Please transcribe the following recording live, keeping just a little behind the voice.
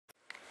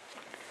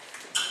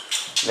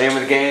Name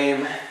of the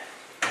game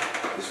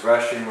is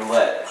Russian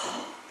roulette.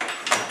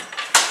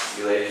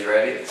 You ladies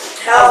ready?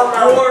 Hell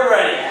no. Born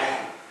ready.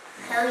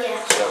 Hell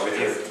yeah. Start with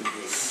you.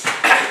 Is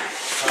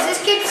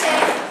this kid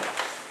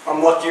safe?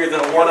 I'm luckier than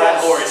a one-eyed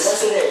horse.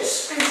 Yes, it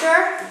is. Are you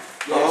sure?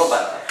 Oh,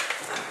 but.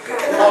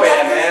 Oh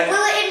yeah, man.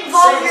 Will it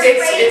involve your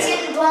brain It's-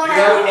 getting blown You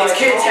know, out? it's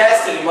kid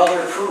tested and mother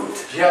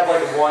approved. You have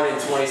like a 1 in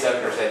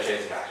 27%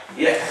 chance of dying.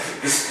 Yeah,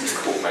 this is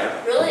cool, man.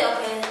 Really?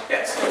 Okay.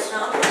 Yeah. So it's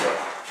not.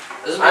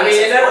 I mean,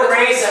 it never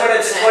rains when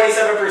it's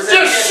 27%.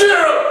 Just shoot!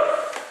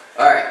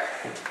 Alright.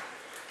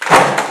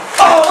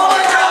 Oh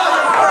my god!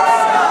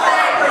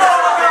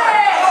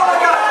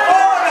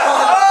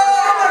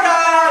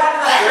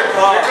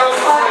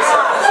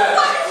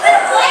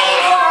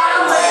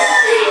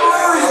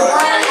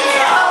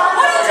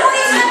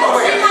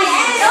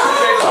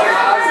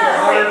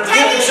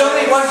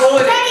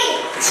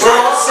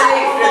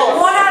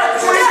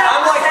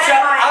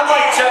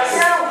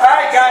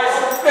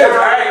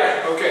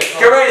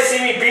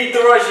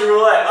 Russian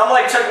roulette. I'm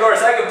like Chuck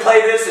Norris. I can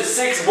play this to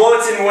 6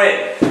 bullets and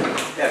win.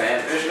 Yeah,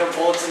 man. There's no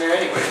bullets in there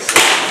anyway. So.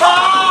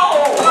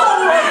 Oh!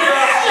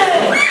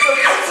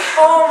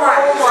 Oh my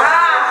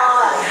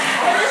god!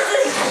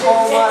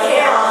 Oh my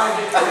god!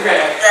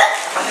 Okay.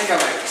 I think I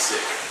might be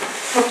sick.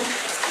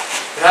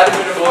 It had to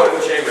be a bullet in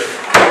the chamber.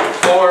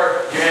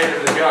 Or you handed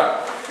him the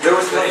gun. There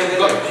was nothing in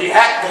Look, there. he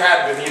had to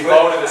have been. He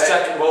loaded a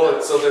second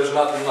bullet, so there's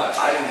nothing left.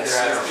 I didn't There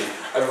has to be. assume.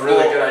 I have a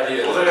really good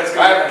idea. Well, that's good.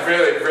 I have a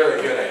really,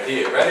 really good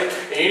idea. Ready?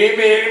 Eeny,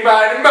 meeny,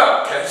 miny,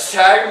 mo. Catch,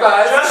 tag,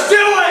 bite. Just do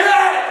it!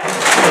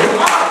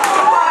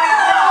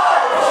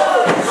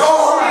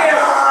 Oh my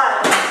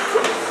god!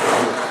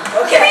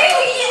 Okay.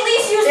 Maybe at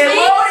least use It me.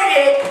 loaded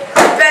it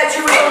that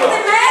you were able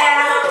to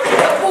have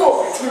a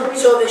bullet,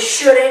 so this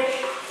shouldn't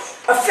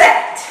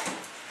affect.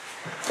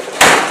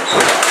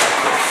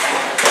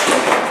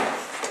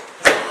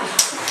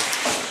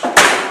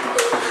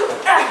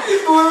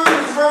 Oh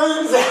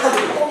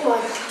my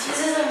god. This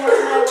isn't worth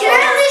my life. Can I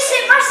at least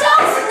hit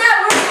myself? It's not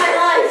worth my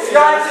life. You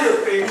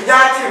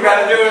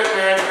gotta do it,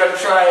 man. You gotta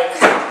try it.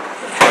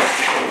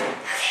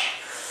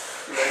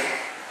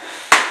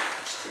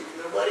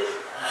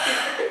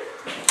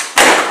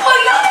 Oh,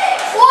 you got it!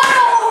 One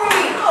over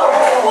me!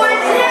 What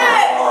is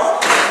that?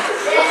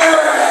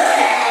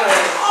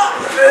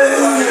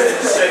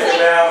 Shake it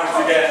down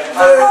again.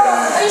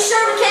 Are you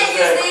sure we can't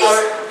use these?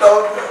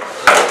 Don't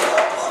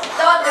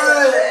do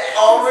it.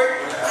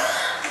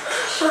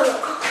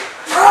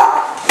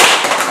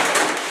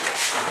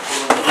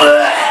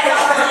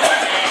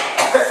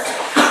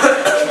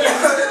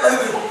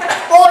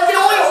 Well, I can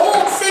only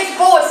hold 6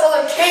 bullets, so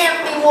there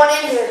can't be one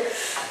in here.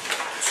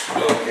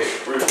 Okay,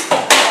 Bruce.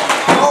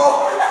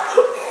 Alright,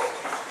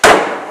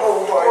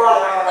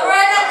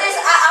 I got this.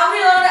 I'll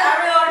reload it.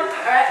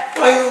 Alright.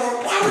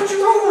 Why would you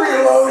go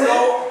reload it?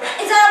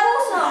 Is that a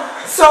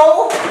bullseye?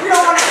 So, you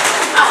don't want to.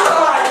 Oh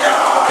my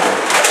god!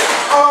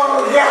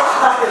 Oh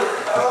god!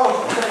 Oh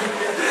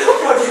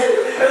my god!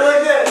 Okay,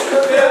 like this.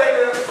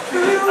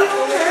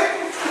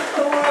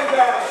 Oh my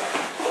god!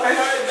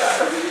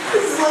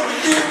 This is like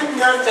doing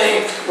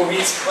nothing. When we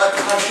slept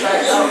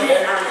contract out.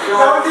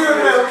 Don't do it,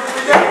 man.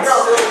 We gotta go.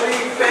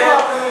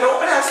 No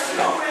one has to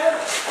know, man.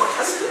 No one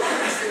has to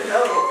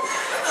know.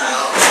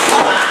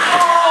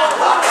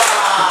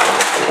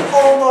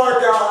 Oh my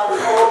god!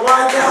 Oh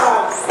my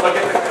god! Look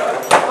at the gun.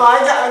 I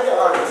got it.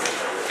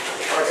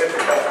 Look at the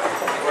gun.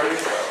 Where'd it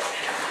go?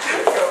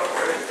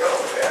 Where'd it go,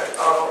 man?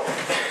 Oh.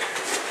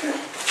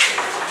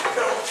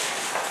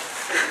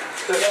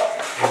 Go.